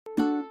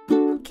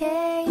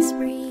case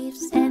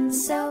briefs, and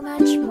so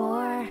much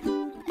more.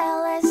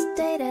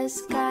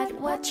 LSData's got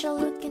what you're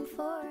looking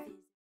for.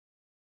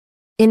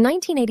 In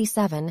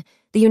 1987,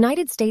 the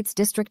United States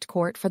District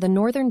Court for the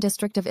Northern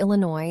District of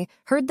Illinois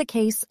heard the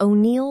case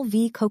O'Neill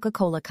v.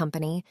 Coca-Cola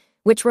Company,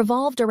 which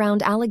revolved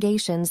around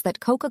allegations that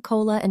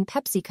Coca-Cola and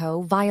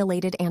PepsiCo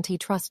violated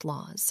antitrust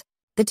laws.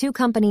 The two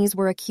companies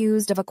were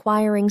accused of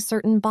acquiring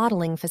certain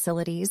bottling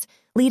facilities,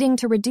 leading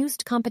to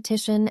reduced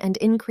competition and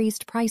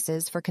increased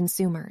prices for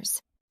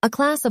consumers. A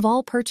class of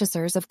all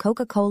purchasers of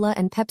Coca-Cola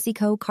and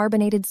PepsiCo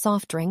carbonated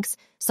soft drinks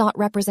sought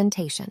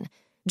representation,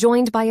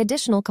 joined by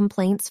additional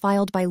complaints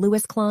filed by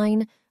Louis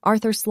Klein,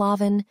 Arthur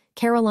Slavin,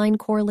 Caroline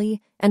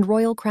Corley, and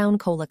Royal Crown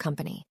Cola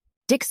Company.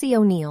 Dixie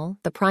O'Neill,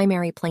 the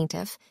primary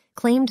plaintiff,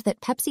 claimed that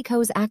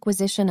PepsiCo's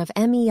acquisition of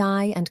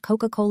MEI and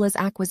Coca-Cola's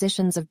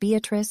acquisitions of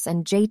Beatrice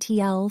and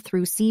JTL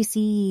through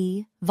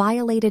CCE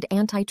violated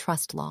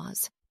antitrust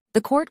laws. The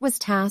court was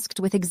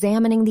tasked with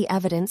examining the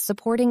evidence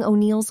supporting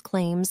O'Neill's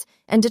claims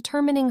and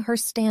determining her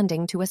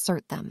standing to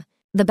assert them.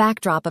 The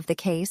backdrop of the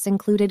case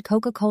included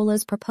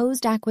Coca-Cola's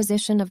proposed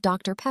acquisition of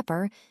Dr.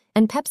 Pepper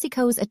and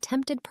PepsiCo's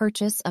attempted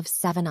purchase of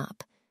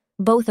 7-Up,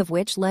 both of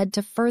which led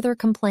to further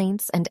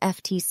complaints and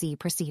FTC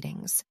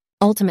proceedings.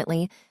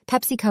 Ultimately,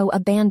 PepsiCo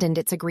abandoned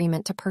its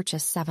agreement to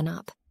purchase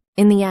 7-Up.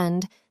 In the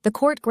end, the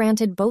court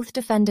granted both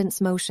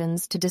defendants'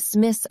 motions to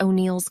dismiss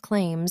O'Neill's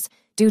claims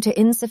due to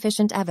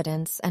insufficient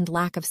evidence and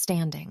lack of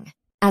standing.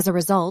 As a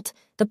result,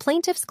 the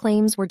plaintiffs'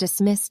 claims were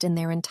dismissed in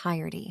their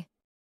entirety.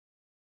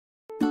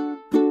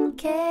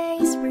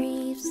 Case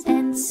briefs,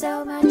 and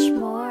so much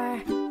more.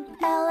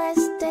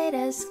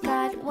 LSData's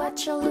got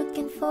what you're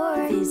looking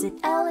for. Visit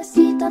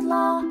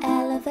lsd.law,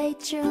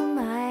 elevate your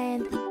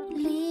mind.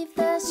 Leave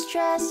the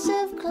stress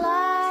of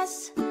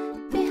class.